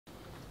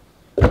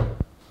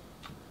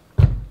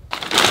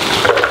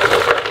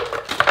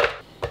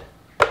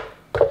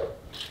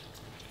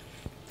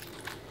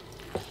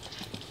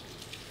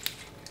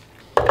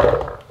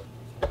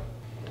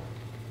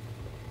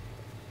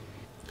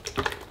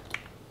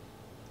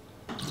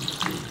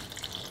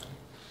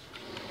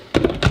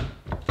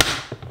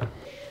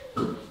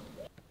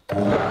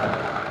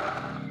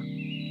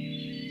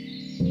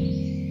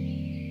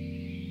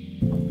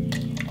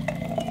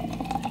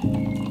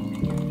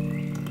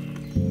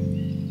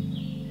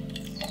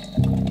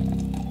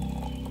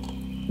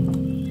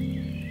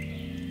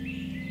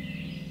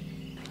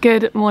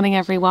Good morning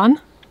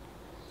everyone.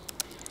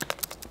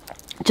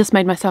 Just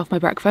made myself my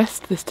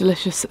breakfast, this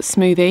delicious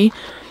smoothie.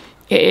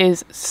 It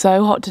is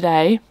so hot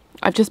today.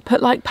 I've just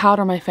put like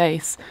powder on my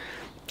face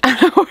and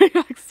I'm already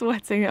like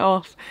sweating it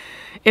off.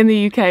 In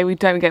the UK we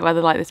don't get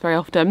weather like this very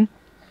often.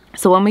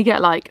 So when we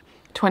get like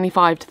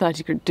 25 to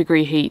 30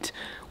 degree heat,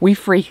 we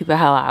freak the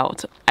hell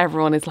out.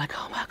 Everyone is like,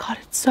 oh my God,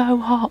 it's so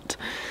hot.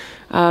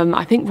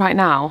 I think right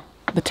now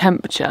the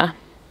temperature,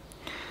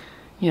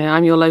 you know,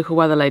 I'm your local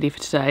weather lady for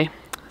today.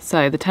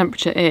 So the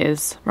temperature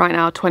is right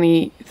now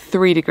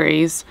 23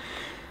 degrees,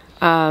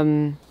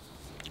 and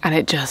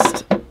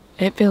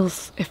it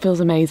feels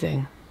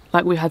amazing.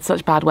 Like we've had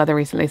such bad weather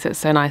recently, so it's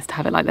so nice to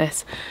have it like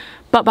this.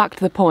 But back to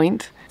the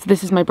point. So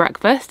this is my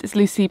breakfast. It's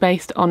loosely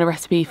based on a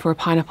recipe for a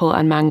pineapple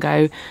and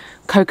mango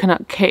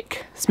coconut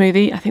kick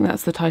smoothie. I think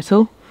that's the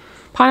title.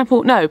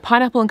 Pineapple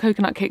and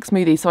coconut kick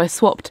smoothie. So I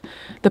swapped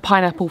the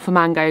pineapple for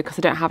mango because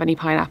I don't have any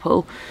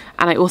pineapple,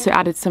 and I also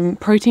added some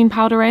protein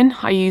powder in.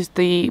 I used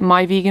the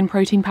My Vegan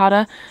protein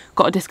powder,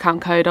 got a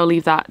discount code, I'll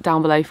leave that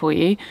down below for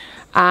you.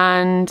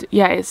 And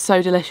yeah, it's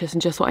so delicious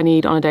and just what I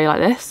need on a day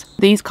like this.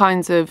 These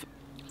kinds of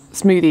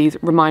smoothies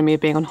remind me of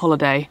being on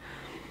holiday.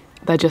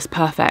 They're just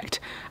perfect.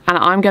 And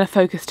I'm going to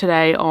focus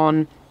today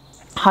on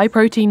high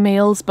protein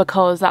meals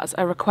because that's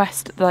a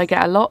request that I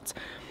get a lot.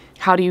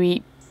 How do you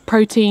eat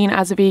protein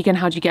as a vegan?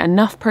 How do you get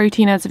enough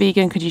protein as a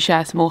vegan? Could you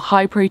share some more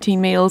high protein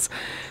meals?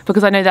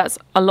 Because I know that's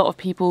a lot of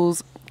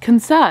people's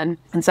concern.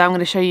 And so I'm going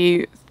to show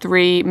you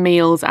 3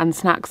 meals and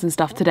snacks and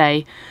stuff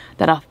today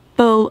that are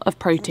full of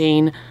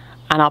protein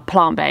and are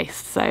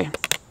plant-based. So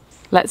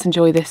let's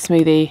enjoy this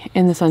smoothie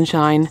in the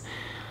sunshine.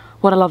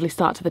 What a lovely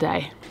start to the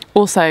day.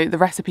 Also, the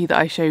recipe that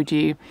I showed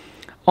you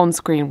on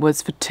screen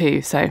was for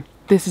 2, so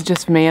this is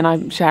just for me and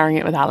I'm sharing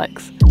it with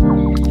Alex.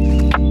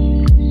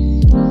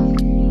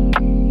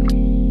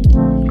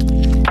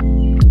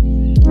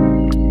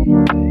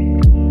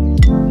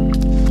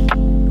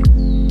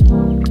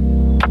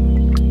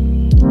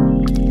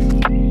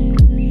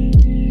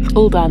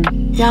 All done.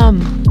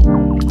 Yum.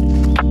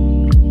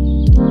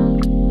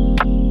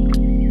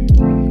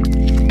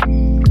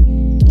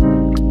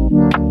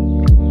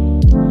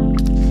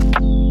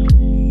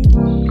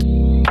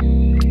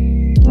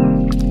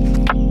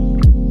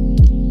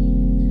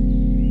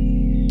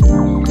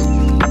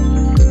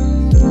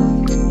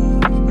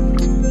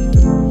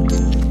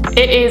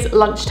 It is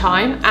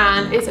lunchtime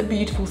and it's a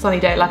beautiful sunny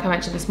day like I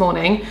mentioned this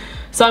morning,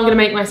 so I'm going to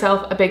make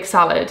myself a big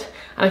salad.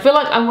 And I feel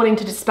like I'm wanting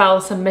to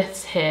dispel some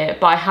myths here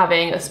by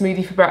having a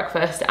smoothie for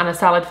breakfast and a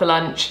salad for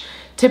lunch,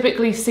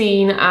 typically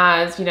seen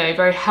as, you know,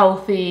 very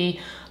healthy,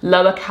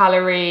 lower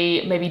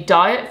calorie, maybe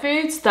diet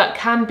foods that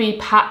can be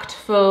packed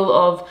full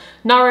of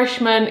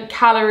nourishment,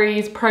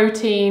 calories,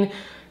 protein,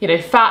 you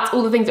know, fats,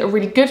 all the things that are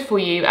really good for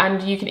you,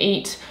 and you can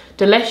eat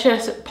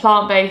delicious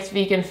plant-based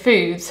vegan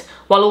foods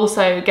while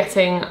also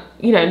getting,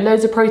 you know,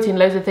 loads of protein,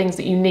 loads of things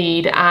that you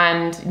need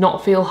and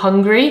not feel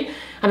hungry.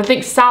 And I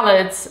think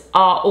salads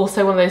are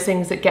also one of those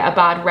things that get a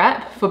bad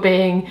rep for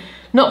being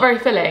not very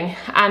filling.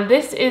 And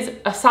this is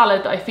a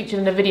salad that I featured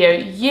in a video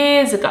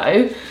years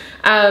ago.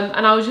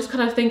 And I was just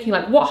kind of thinking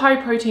like, what high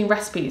protein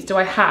recipes do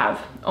I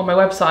have on my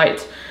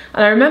website?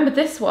 And I remembered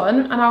this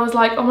one and I was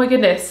like, oh my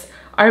goodness,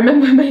 I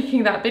remember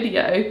making that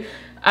video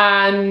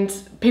and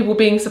people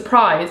being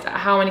surprised at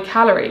how many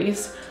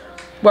calories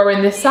were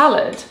in this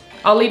salad.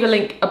 I'll leave a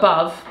link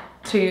above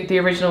to the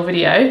original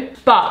video.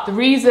 But the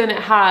reason it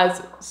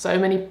has so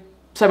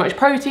much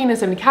protein and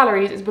so many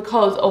calories is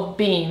because of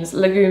beans.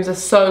 Legumes are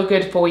so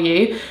good for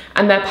you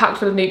and they're packed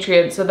full of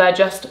nutrients, so they're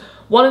just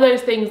one of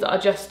those things that are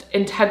just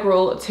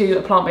integral to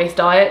a plant-based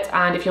diet.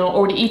 And if you're not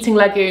already eating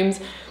legumes,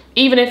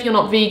 even if you're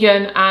not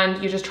vegan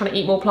and you're just trying to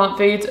eat more plant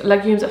foods,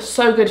 legumes are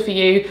so good for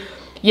you.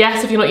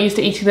 Yes, if you're not used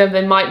to eating them,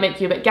 they might make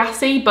you a bit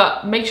gassy,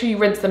 but make sure you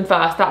rinse them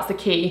first, that's the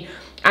key,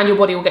 and your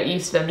body will get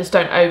used to them, just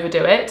don't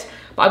overdo it.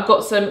 But I've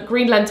got some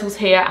green lentils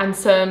here and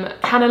some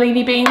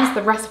cannellini beans.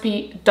 The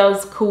recipe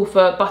does call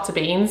for butter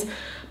beans,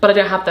 but I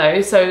don't have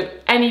those, so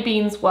any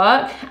beans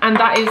work, and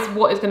that is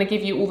what is going to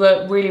give you all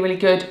the really, really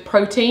good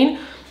protein,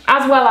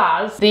 as well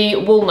as the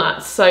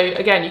walnuts. So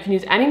again, you can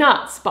use any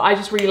nuts, but I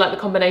just really like the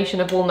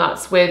combination of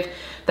walnuts with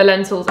the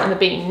lentils and the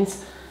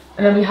beans.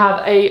 And then we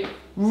have a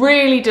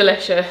really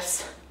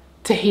delicious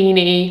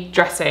tahini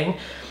dressing.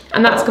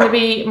 And that's going to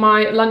be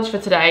my lunch for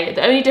today.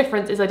 The only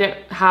difference is I don't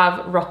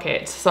have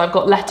rocket. So I've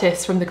got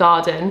lettuce from the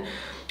garden.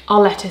 Our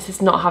lettuce is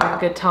not having a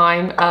good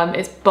time.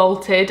 It's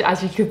bolted,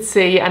 as you can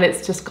see, and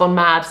it's just gone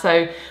mad.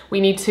 So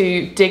we need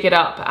to dig it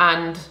up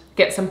and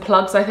get some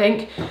plugs, I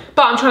think.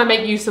 But I'm trying to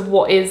make use of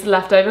what is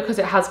left over because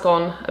it has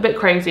gone a bit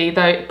crazy,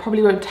 though it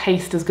probably won't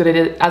taste as good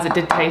as it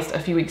did taste a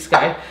few weeks ago.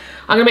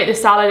 I'm gonna make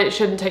this salad. It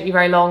shouldn't take me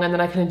very long, and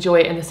then I can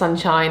enjoy it in the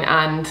sunshine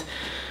and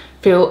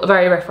feel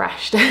very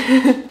refreshed.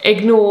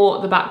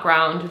 Ignore the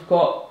background. We've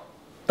got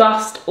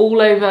dust all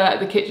over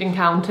the kitchen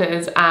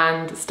counters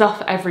and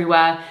stuff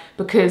everywhere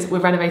because we're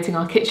renovating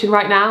our kitchen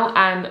right now,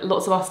 and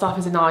lots of our stuff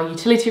is in our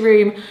utility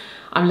room.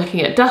 I'm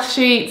looking at dust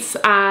sheets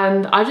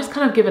and I've just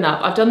kind of given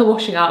up. I've done the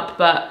washing up,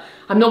 but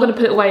I'm not going to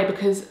put it away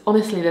because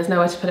honestly there's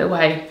nowhere to put it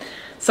away.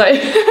 So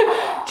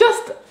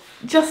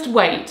just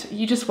wait.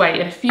 You just wait.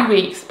 In a few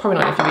weeks, probably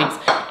not in a few weeks,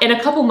 in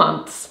a couple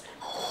months,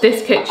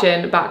 this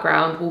kitchen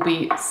background will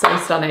be so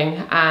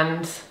stunning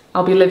and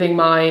I'll be living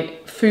my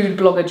food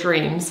blogger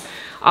dreams.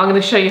 I'm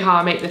going to show you how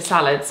I make this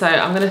salad. So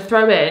I'm going to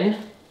throw in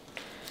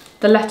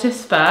the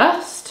lettuce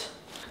first.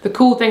 The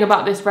cool thing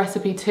about this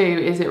recipe too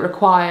is it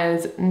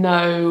requires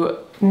no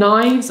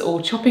knives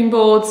or chopping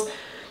boards.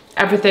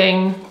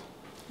 Everything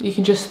you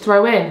can just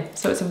throw in.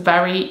 So it's a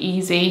very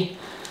easy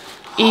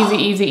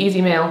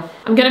meal.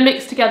 I'm gonna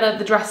mix together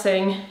the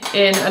dressing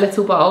in a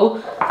little bowl.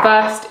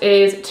 First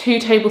is 2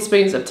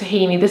 tablespoons of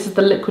tahini. This is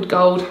the liquid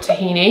gold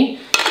tahini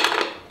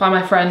by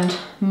my friend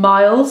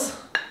Miles.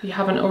 If you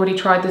haven't already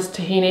tried this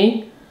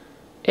tahini,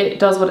 it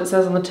does what it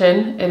says on the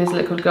tin. It is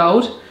liquid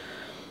gold.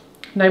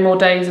 No more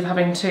days of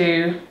having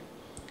to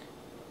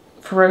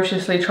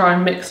ferociously try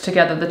and mix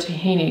together the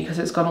tahini because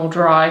it's gone all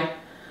dry.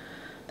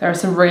 There are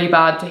some really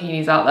bad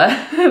tahinis out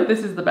there.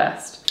 This is the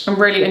best. I'm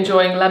really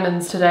enjoying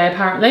lemons today,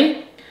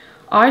 apparently.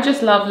 I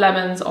just love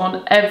lemons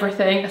on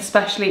everything,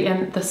 especially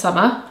in the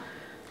summer.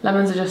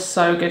 Lemons are just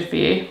so good for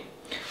you.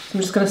 So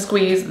I'm just gonna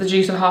squeeze the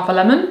juice of half a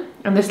lemon.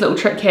 And this little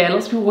trick here,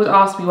 lots of people always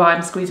ask me why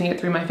I'm squeezing it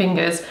through my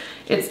fingers.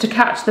 It's to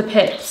catch the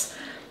pips.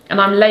 And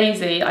I'm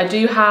lazy. I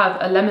do have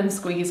a lemon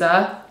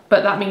squeezer,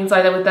 but that means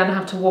I would then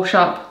have to wash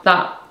up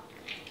that,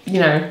 you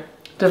know,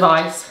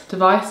 device?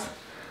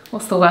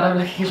 What's the word I'm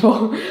looking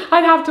for?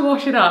 I'd have to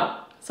wash it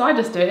up. So I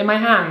just do it in my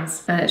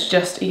hands and it's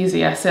just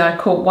easier. So I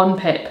caught 1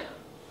 pip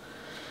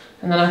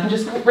and then I can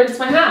just rinse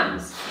my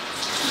hands.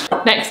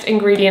 Next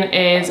ingredient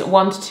is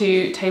 1 to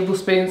 2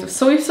 tablespoons of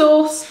soy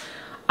sauce.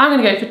 I'm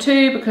gonna go for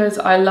 2 because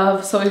I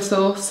love soy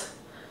sauce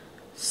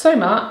so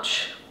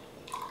much.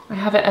 I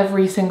have it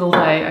every single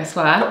day, I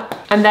swear.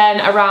 And then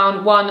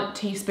around 1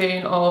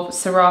 teaspoon of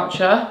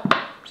sriracha.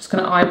 Just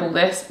gonna eyeball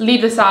this.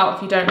 Leave this out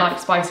if you don't like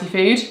spicy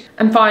food.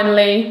 And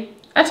finally,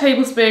 a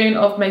tablespoon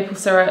of maple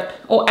syrup,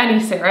 or any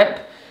syrup.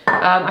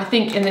 I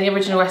think in the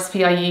original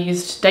recipe I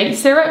used date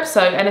syrup,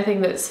 so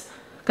anything that's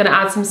gonna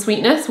add some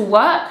sweetness will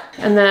work.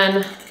 And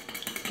then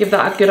give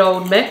that a good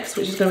old mix,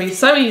 which is gonna be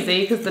so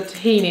easy because the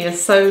tahini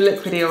is so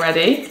liquidy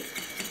already,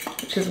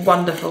 which is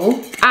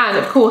wonderful. And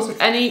of course,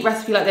 with any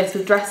recipe like this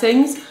with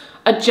dressings,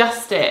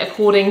 adjust it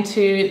according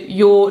to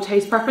your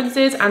taste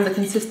preferences and the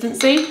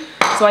consistency.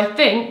 So I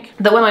think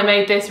that when I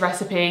made this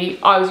recipe,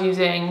 I was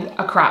using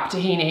a crap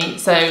tahini.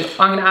 So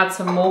I'm gonna add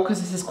some more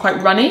because this is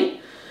quite runny.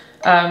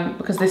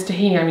 Because this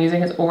tahini I'm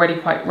using is already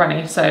quite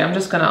runny. So I'm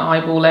just gonna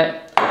eyeball it,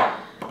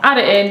 add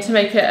it in to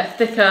make it a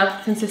thicker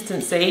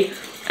consistency.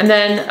 And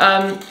then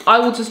I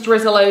will just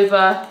drizzle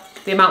over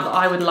the amount that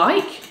I would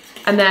like.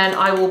 And then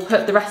I will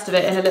put the rest of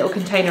it in a little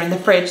container in the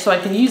fridge so I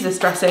can use this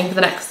dressing for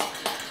the next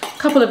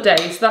couple of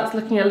days. So that's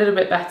looking a little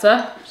bit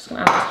better. Just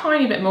gonna add a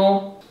tiny bit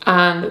more.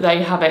 And there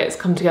you have it. It's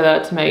come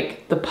together to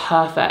make the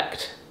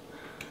perfect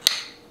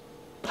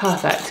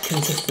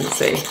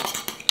consistency.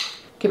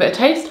 Give it a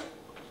taste.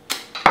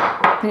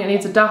 I think it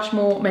needs a dash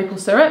more maple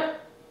syrup.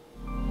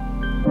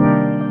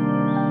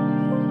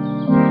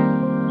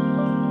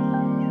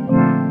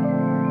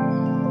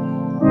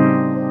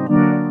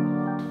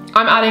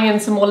 I'm adding in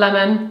some more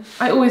lemon.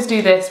 I always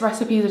do this.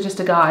 Recipes are just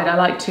a guide. I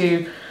like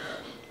to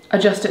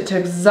adjust it to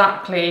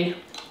exactly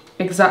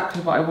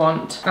what I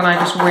want. And I'm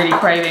just really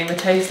craving the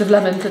taste of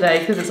lemon today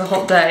because it's a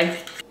hot day.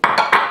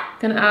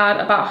 Gonna add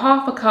about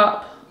half a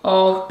cup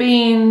of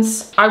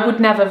beans. I would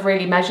never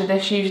really measure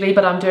this usually,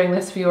 but I'm doing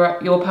this for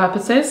your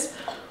purposes.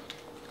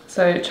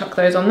 So chuck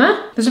those on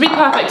there. This would be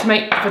perfect to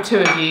make for 2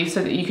 of you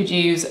so that you could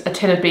use a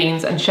tin of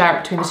beans and share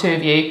it between the 2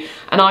 of you.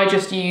 And I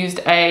just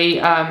used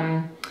a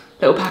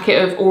little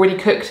packet of already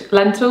cooked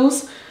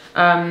lentils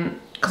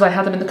because I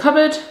had them in the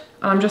cupboard.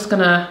 I'm just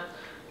gonna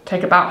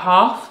take about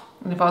half.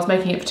 And if I was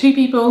making it for 2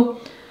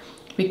 people,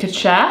 we could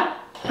share.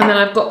 And then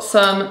I've got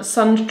some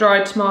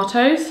sun-dried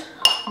tomatoes.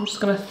 I'm just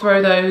gonna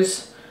throw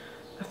those,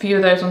 a few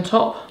of those on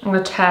top. I'm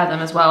gonna tear them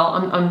as well.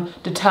 I'm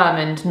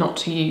determined not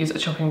to use a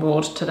chopping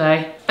board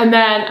today. And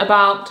then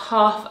about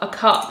half a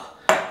cup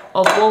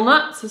of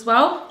walnuts as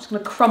well. I'm just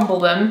gonna crumble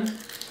them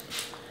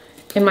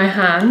in my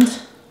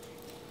hand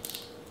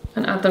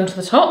and add them to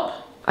the top.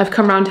 I've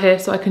come around here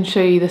so I can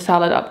show you the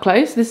salad up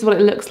close. This is what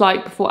it looks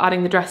like before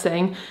adding the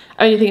dressing.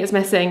 Only thing it's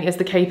missing is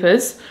the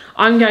capers.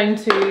 I'm going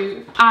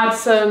to add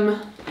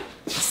some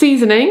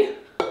seasoning,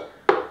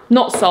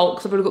 not salt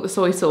because I've already got the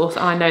soy sauce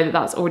and I know that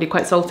that's already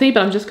quite salty,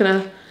 but I'm just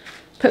gonna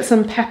put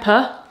some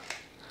pepper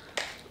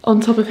on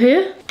top of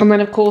here. And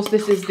then of course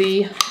this is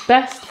the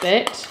best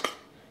bit,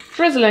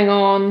 drizzling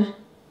on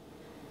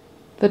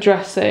the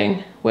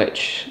dressing,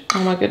 which,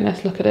 oh my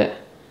goodness, look at it.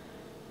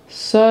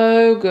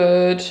 So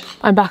good.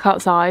 I'm back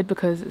outside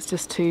because it's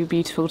just too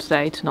beautiful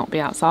today to not be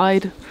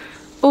outside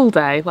all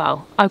day.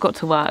 Well, I've got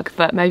to work,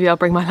 but maybe I'll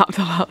bring my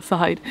laptop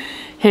outside.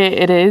 Here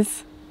it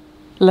is,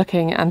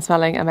 looking and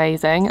smelling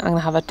amazing. I'm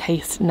gonna have a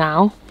taste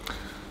now.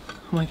 Oh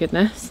my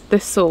goodness,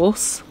 this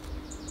sauce.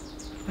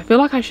 I feel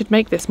like I should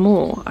make this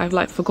more. I've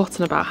like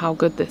forgotten about how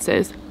good this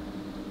is.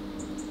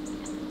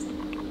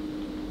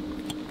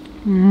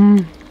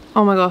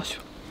 Oh my gosh.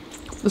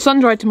 The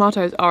sun-dried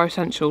tomatoes are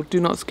essential, do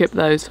not skip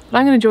those. But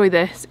I'm gonna enjoy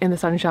this in the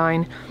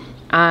sunshine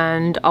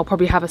and I'll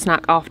probably have a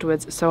snack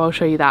afterwards, so I'll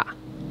show you that.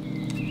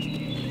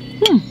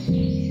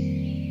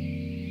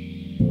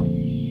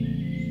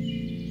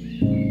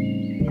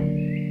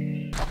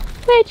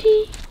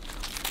 Reggie,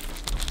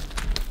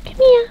 come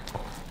here.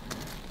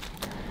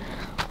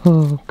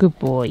 Oh, good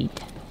boy.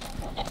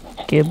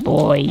 Good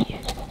boy.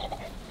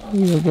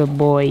 You're a good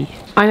boy.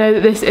 I know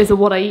that this is a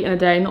what I eat in a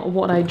day, not a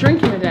what I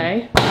drink in a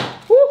day.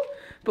 Woo!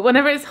 But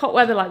whenever it's hot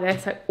weather like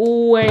this, I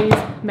always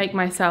make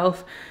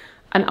myself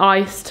an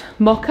iced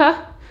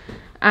mocha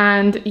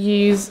and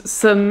use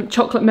some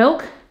chocolate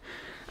milk.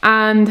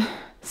 And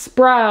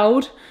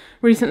Sproud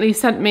recently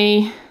sent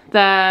me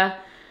their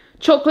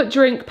chocolate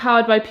drink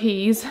powered by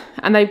peas,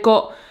 and they've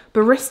got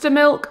barista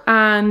milk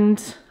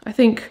and I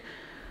think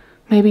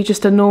maybe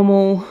just a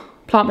normal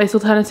plant-based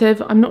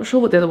alternative. I'm not sure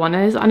what the other one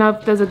is. I know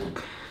there's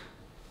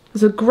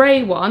a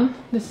grey one.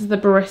 This is the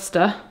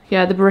barista.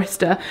 Yeah, the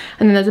barista.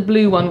 And then there's a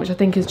blue one, which I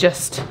think is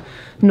just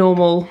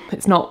normal.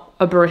 It's not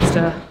a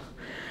barista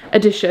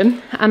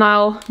edition. And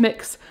I'll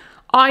mix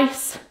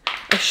ice,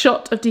 a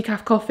shot of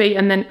decaf coffee,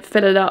 and then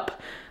fill it up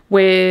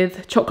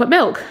with chocolate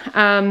milk.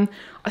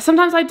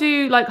 Sometimes I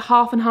do like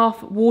half and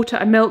half water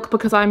and milk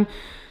because I'm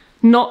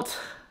not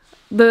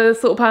the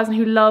sort of person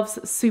who loves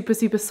super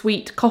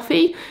sweet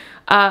coffee.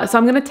 So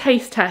I'm gonna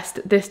taste test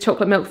this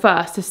chocolate milk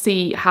first to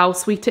see how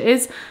sweet it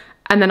is,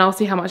 and then I'll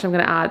see how much I'm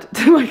gonna add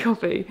to my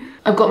coffee.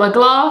 I've got my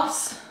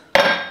glass.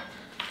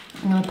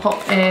 I'm gonna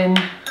pop in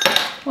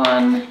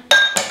 1,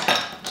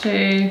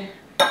 2,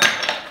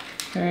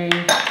 3.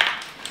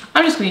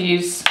 I'm just gonna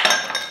use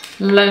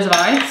loads of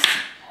ice.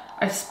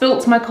 I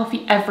spilt my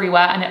coffee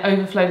everywhere and it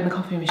overflowed in the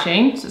coffee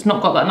machine, so it's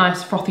not got that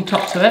nice frothy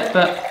top to it,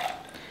 but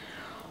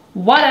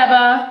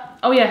whatever.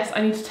 Oh yes,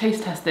 I need to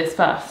taste test this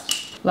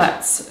first.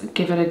 Let's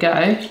give it a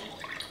go.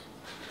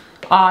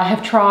 I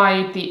have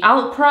tried the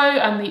Alpro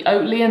and the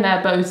Oatly and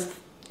they're both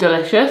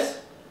delicious.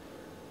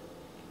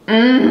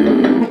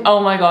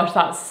 Oh my gosh,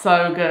 that's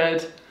so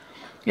good.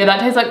 Yeah, that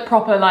tastes like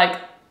proper, like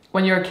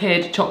when you're a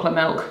kid, chocolate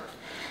milk.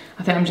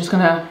 I think I'm just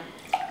gonna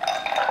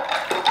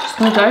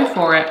go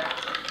for it.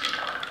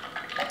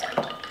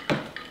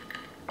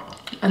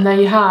 And there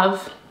you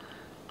have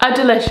a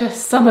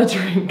delicious summer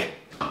drink.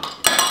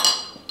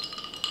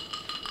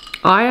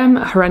 I am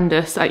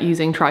horrendous at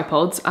using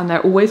tripods and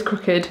they're always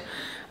crooked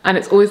and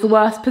it's always the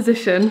worst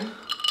position.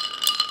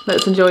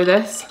 Let's enjoy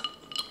this.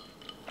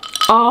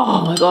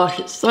 Oh my gosh,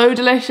 it's so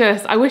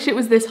delicious. I wish it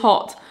was this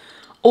hot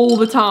all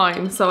the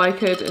time so I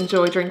could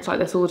enjoy drinks like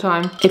this all the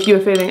time. If you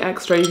were feeling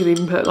extra, you could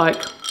even put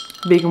like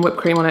vegan whipped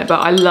cream on it, but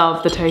I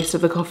love the taste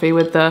of the coffee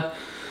with the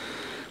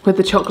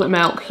chocolate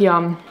milk.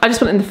 Yum. I just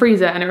put it in the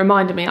freezer and it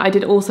reminded me I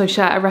did also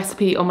share a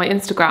recipe on my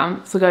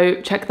Instagram, so go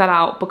check that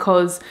out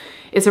because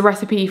it's a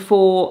recipe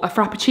for a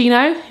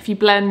frappuccino. If you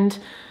blend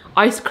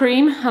ice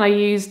cream, and I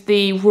used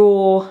the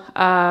raw,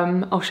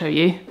 I'll show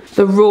you,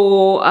 the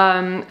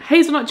raw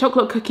hazelnut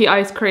chocolate cookie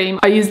ice cream.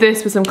 I used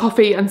this with some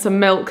coffee and some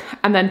milk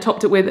and then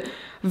topped it with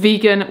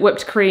vegan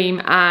whipped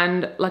cream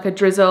and like a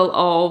drizzle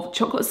of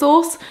chocolate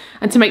sauce.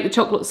 And to make the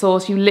chocolate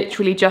sauce, you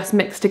literally just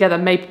mix together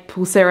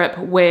maple syrup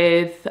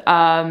with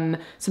some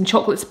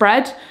chocolate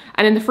spread.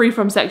 And in the free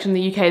from section in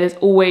the UK, there's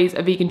always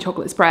a vegan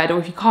chocolate spread, or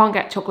if you can't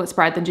get chocolate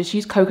spread, then just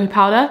use cocoa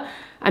powder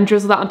and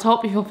drizzle that on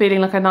top if you're feeling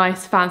like a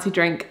nice fancy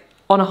drink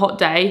on a hot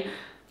day.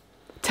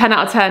 10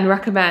 out of 10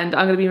 recommend.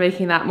 I'm gonna be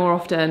making that more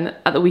often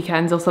at the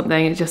weekends or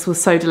something. It just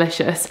was so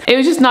delicious. It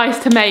was just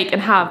nice to make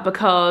and have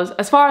because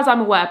as far as I'm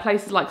aware,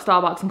 places like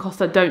Starbucks and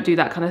Costa don't do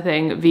that kind of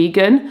thing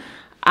vegan.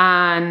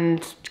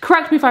 And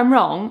correct me if I'm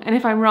wrong, and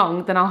if I'm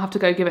wrong, then I'll have to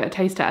go give it a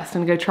taste test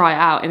and go try it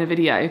out in a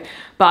video.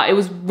 But it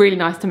was really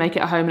nice to make it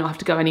at home and not have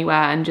to go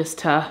anywhere and just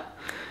to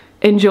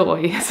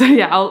enjoy. So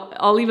yeah,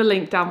 I'll leave a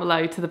link down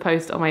below to the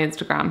post on my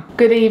Instagram.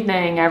 Good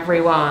evening,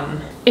 everyone.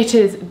 It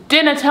is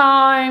dinner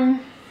time.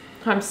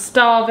 I'm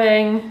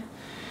starving.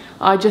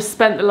 I just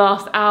spent the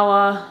last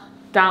hour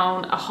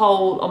down a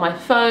hole on my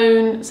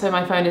phone, so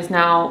my phone is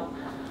now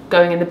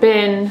going in the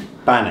bin.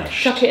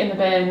 Banished. Chuck it in the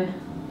bin.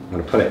 I'm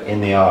gonna put it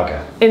in the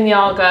Aga. In the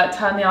Aga,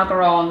 turn the Aga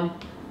on,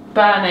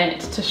 burn it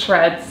to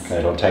shreds. Okay,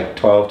 it'll take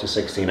 12 to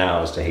 16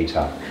 hours to heat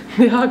up.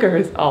 The Aga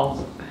is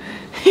off.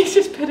 He's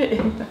just put it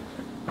in there.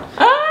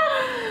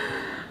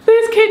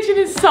 This kitchen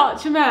is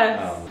such a mess.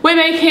 Oh. We're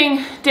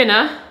making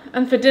dinner,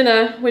 and for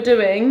dinner we're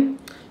doing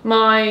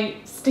my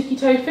sticky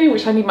tofu,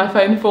 which I need my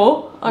phone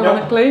for,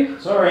 ironically.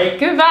 Nope. Sorry.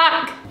 Give it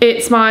back.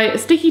 It's my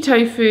sticky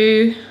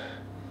tofu.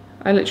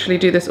 I literally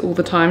do this all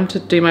the time to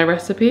do my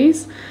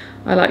recipes.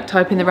 I like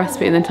typing the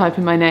recipe and then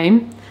typing my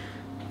name.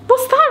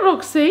 What's that,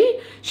 Roxy?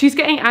 She's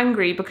getting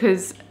angry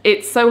because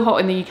it's so hot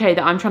in the UK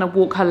that I'm trying to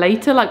walk her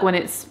later, like when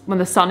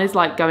the sun is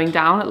like going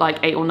down at like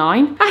 8 or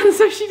 9. And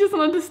so she doesn't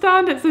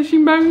understand it, so she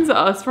moans at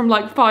us from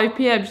like 5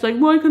 PM. She's like,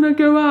 why can't I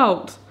go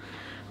out?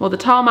 Well, the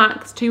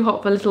tarmac's too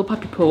hot for little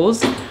puppy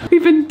paws.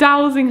 We've been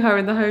dousing her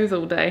in the hose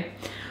all day.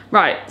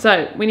 Right,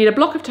 so we need a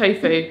block of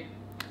tofu.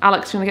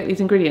 Alex, do you want to get these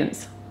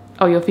ingredients?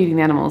 Oh, you're feeding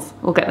the animals.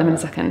 We'll get them in a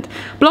second.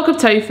 Block of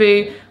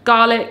tofu,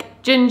 garlic,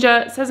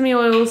 ginger, sesame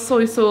oil,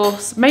 soy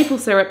sauce, maple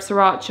syrup,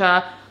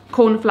 sriracha,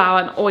 corn flour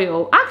and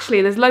oil.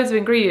 Actually, there's loads of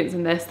ingredients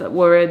in this that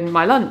were in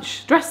my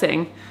lunch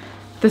dressing.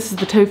 This is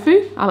the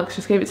tofu. Alex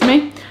just gave it to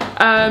me.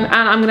 And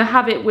I'm gonna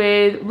have it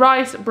with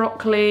rice,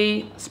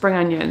 broccoli, spring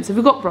onions. Have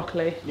we got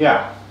broccoli?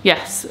 Yeah.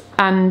 Yes,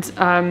 and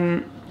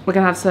we're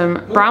gonna have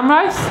some brown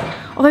rice.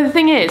 Although the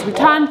thing is, we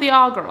turned the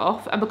Arga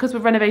off, and because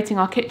we're renovating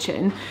our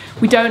kitchen,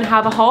 we don't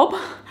have a hob.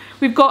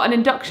 We've got an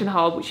induction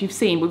hob, which you've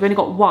seen, we've only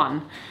got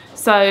one.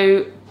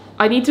 So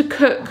I need to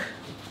cook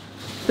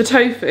the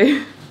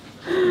tofu.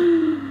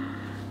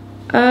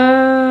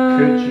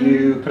 Could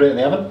you put it in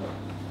the oven?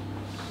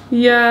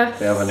 Yes.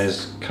 The oven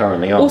is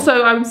currently on.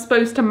 Also, I'm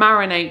supposed to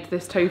marinate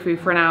this tofu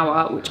for an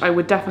hour, which I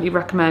would definitely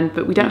recommend,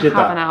 but we don't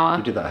have an hour.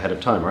 You did that ahead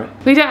of time, right?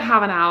 We don't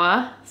have an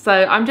hour, so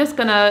I'm just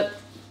gonna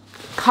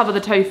cover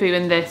the tofu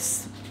in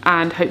this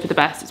and hope for the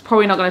best. It's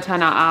probably not gonna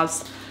turn out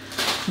as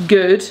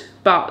good,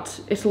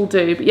 but it'll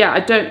do. But yeah,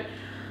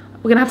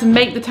 we're gonna have to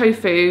make the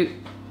tofu,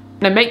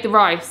 no, make the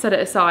rice, set it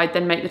aside,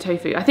 then make the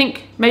tofu. I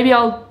think maybe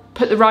I'll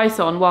put the rice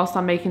on whilst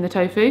I'm making the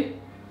tofu.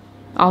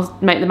 I'll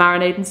make the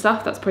marinade and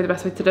stuff, that's probably the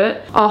best way to do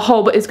it. Our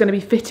hob is going to be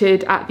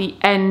fitted at the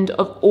end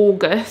of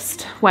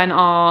August when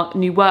our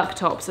new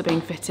worktops are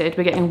being fitted.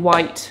 We're getting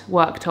white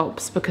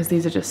worktops because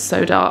these are just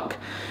so dark.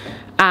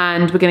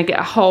 And we're going to get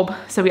a hob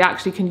so we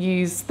actually can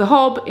use the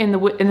hob in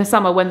the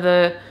summer when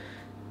the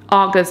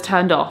Arga's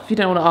turned off. If you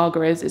don't know what an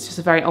Arga is, it's just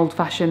a very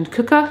old-fashioned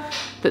cooker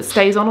that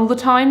stays on all the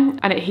time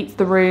and it heats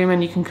the room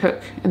and you can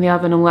cook in the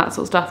oven and all that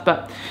sort of stuff.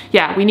 But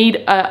yeah, we need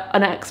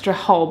an extra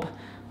hob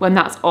when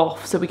that's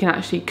off so we can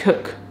actually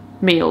cook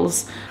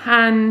meals.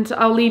 And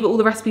I'll leave all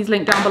the recipes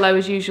linked down below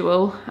as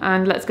usual,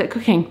 and let's get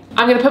cooking.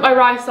 I'm gonna put my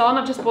rice on.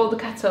 I've just boiled the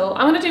kettle.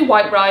 I'm gonna do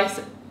white rice.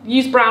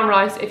 Use brown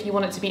rice if you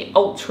want it to be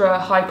ultra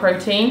high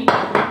protein,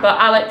 but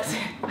Alex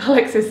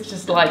is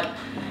just like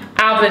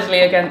avidly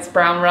against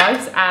brown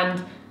rice,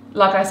 and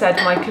like I said,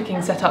 my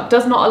cooking setup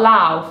does not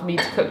allow for me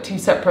to cook two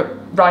separate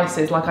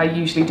rices like I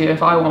usually do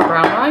if I want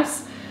brown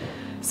rice.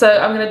 So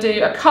I'm gonna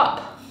do a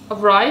cup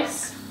of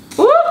rice.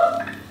 Woo!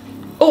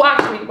 Oh,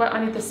 actually, wait,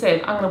 I need the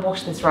sieve. I'm gonna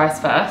wash this rice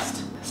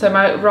first. So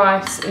my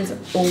rice is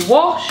all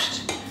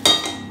washed.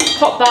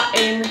 Pop that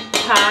in the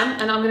pan,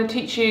 and I'm gonna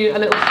teach you a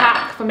little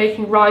hack for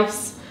making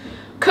rice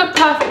cook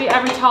perfectly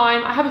every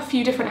time. I have a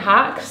few different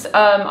hacks.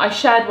 I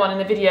shared one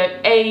in a video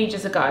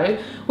ages ago,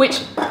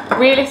 which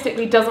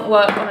realistically doesn't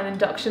work on an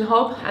induction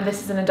hob, and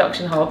this is an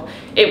induction hob,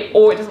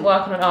 or it doesn't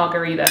work on an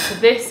Arga either. So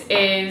this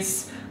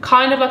is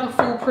kind of like a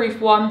foolproof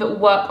one that will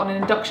work on an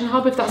induction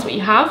hob if that's what you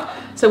have.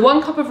 So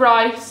 1 cup of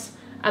rice,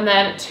 and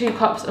then 2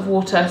 cups of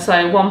water,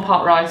 so 1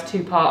 part rice,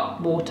 2 part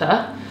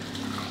water.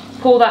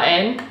 Pour that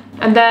in,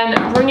 and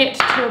then bring it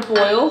to a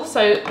boil.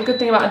 So the good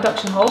thing about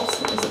induction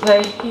hobs is that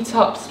they heat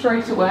up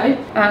straight away.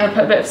 And I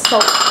put a bit of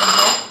salt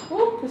in here.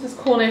 Ooh, this is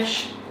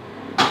Cornish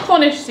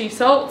sea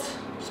salt.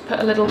 Just put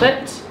a little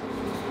bit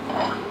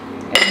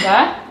in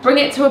there. Bring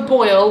it to a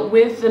boil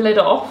with the lid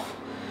off.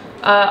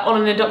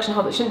 On an induction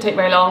hob, that shouldn't take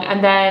very long,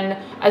 and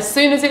then as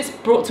soon as it's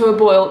brought to a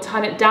boil,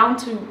 turn it down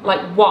to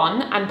like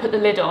 1 and put the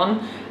lid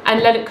on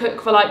and let it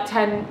cook for like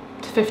 10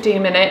 to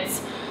 15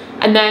 minutes,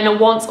 and then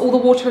once all the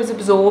water is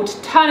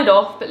absorbed, turn it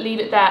off but leave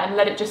it there and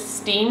let it just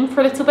steam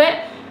for a little bit,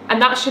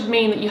 and that should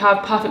mean that you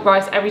have perfect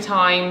rice every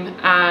time,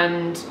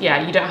 and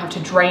yeah, you don't have to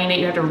drain it,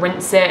 you don't have to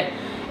rinse it,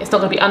 it's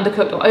not going to be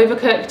undercooked or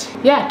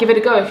overcooked. Yeah, give it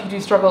a go if you do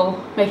struggle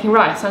making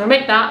rice. So I'm going to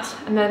make that,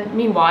 and then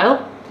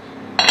meanwhile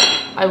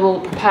I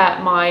will prepare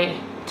my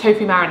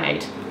tofu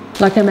marinade.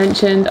 Like I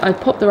mentioned, I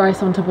popped the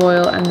rice on to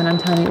boil, and then I'm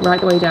turning it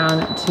right the way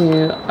down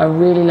to a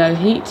really low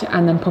heat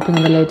and then popping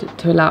the lid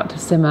to allow it to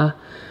simmer.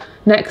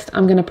 Next,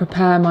 I'm going to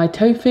prepare my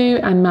tofu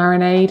and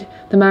marinade.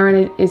 The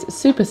marinade is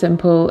super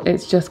simple.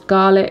 It's just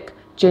garlic,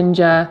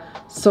 ginger,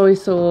 soy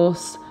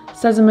sauce,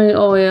 sesame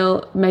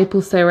oil,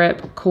 maple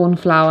syrup, corn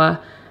flour,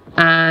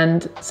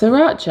 and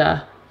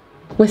sriracha.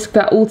 Whisk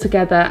that all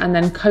together and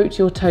then coat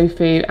your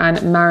tofu and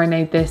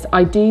marinate this,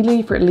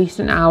 ideally for at least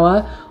an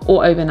hour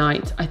or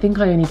overnight. I think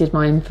I only did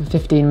mine for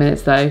 15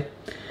 minutes though.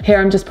 Here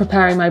I'm just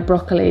preparing my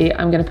broccoli.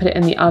 I'm going to put it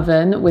in the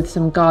oven with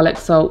some garlic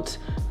salt,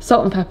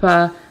 salt and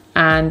pepper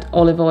and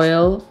olive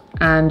oil,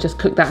 and just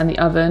cook that in the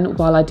oven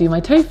while I do my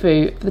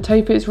tofu. For the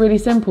tofu, it's really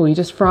simple. You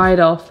just fry it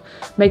off,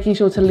 making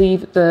sure to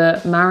leave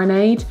the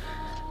marinade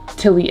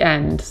till the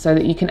end so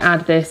that you can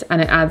add this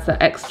and it adds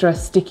that extra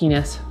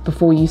stickiness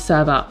before you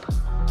serve up.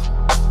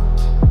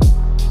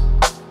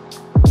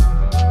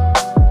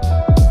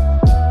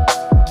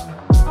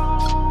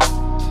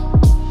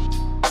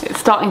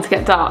 Starting to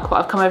get dark, but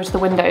I've come over to the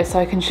window so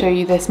I can show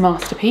you this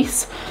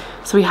masterpiece.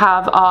 So we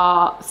have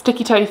our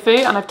sticky tofu,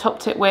 and I've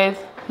topped it with,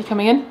 are you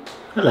coming in?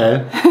 Hello.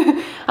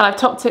 And I've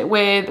topped it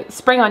with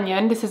spring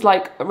onion. This is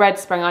like red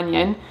spring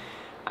onion,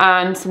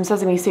 and some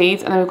sesame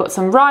seeds, and then we've got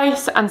some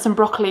rice and some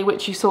broccoli,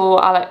 which you saw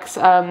Alex,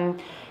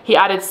 he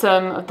added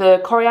some of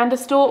the coriander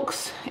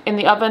stalks in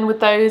the oven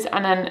with those,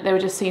 and then they were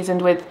just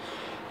seasoned with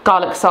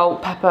garlic,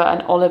 salt, pepper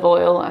and olive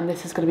oil, and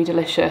this is going to be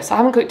delicious. I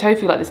haven't cooked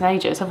tofu like this in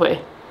ages, have we?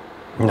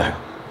 No.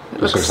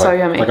 It looks so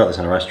yummy. If I got this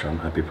in a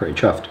restaurant, I'd be pretty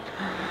chuffed.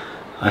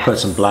 I put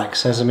some black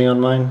sesame on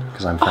mine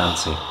because I'm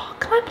fancy.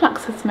 Can I have black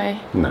sesame?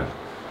 No.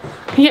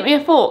 Can you get me a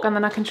fork and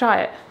then I can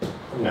try it?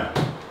 No.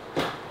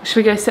 Should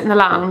we go sit in the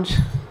lounge?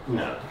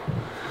 No.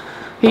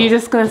 Are you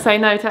just going to say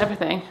no to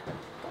everything?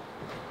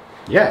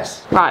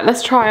 Yes. Right,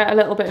 let's try a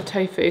little bit of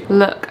tofu.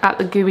 Look at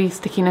the gooey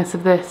stickiness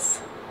of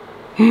this.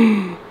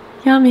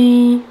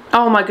 Yummy.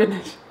 Oh my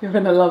goodness, you're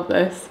going to love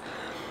this.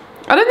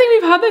 I don't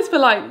think we've had this for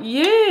like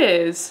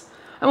years.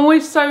 I'm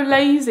always so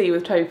lazy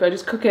with tofu. I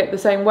just cook it the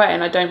same way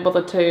and I don't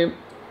bother to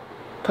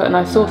put a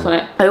nice sauce on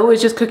it. I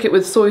always just cook it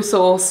with soy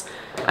sauce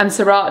and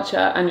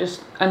sriracha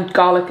and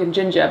garlic and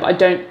ginger, but I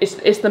don't,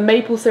 it's the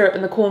maple syrup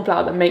and the corn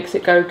flour that makes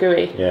it go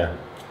gooey. Yeah.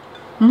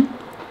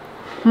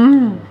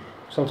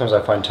 Sometimes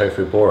I find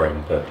tofu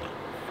boring, but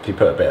if you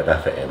put a bit of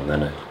effort in,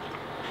 then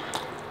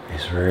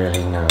it's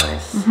really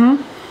nice.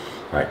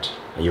 Right,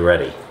 are you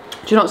ready?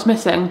 Do you know what's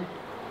missing?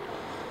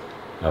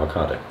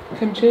 Avocado.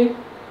 Kimchi?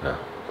 No.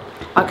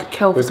 I could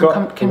kill for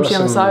some kimchi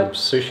on the side.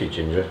 Sushi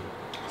ginger.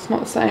 It's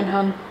not the same,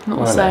 Han. Not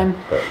the same.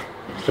 But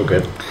still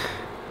good.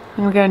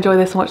 I'm gonna go enjoy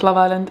this and watch Love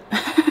Island.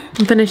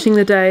 I'm finishing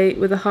the day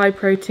with a high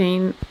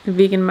protein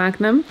vegan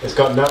Magnum. It's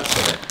got nuts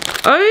in it.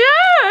 Oh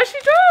yeah, she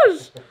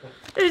does.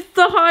 It's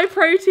the high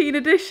protein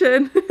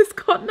edition. It's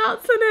got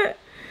nuts in it.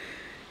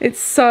 It's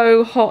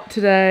so hot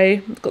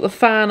today. I've got the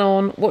fan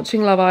on,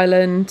 watching Love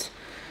Island,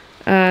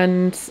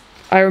 and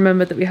I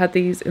remembered that we had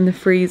these in the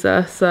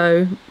freezer,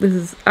 so this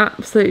is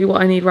absolutely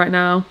what I need right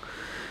now.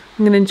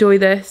 I'm gonna enjoy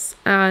this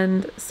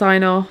and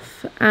sign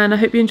off, and I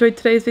hope you enjoyed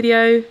today's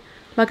video.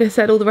 Like I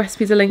said, all the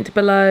recipes are linked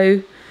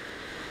below.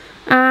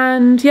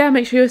 And yeah,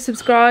 make sure you're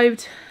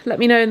subscribed. Let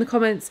me know in the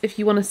comments if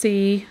you want to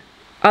see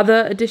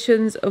other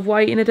editions of What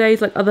I Eat in a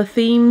Days, like other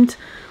themed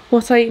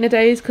What I Eat in a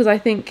Days, because I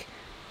think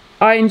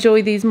I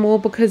enjoy these more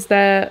because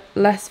they're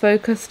less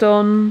focused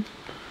on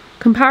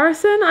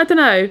comparison. I don't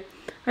know.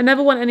 I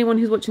never want anyone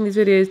who's watching these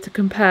videos to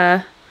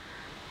compare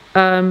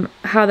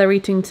how they're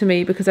eating to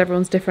me, because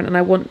everyone's different, and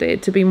I want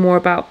it to be more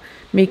about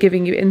me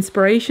giving you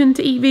inspiration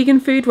to eat vegan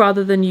food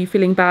rather than you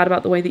feeling bad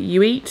about the way that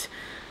you eat.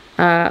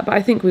 But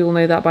I think we all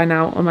know that by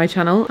now on my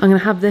channel. I'm going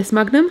to have this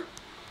Magnum.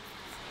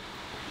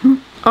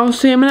 I'll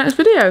see you in my next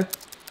video.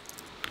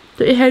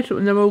 Don't you hate it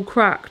when they're all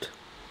cracked?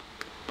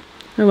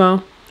 Oh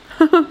well.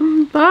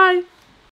 Bye.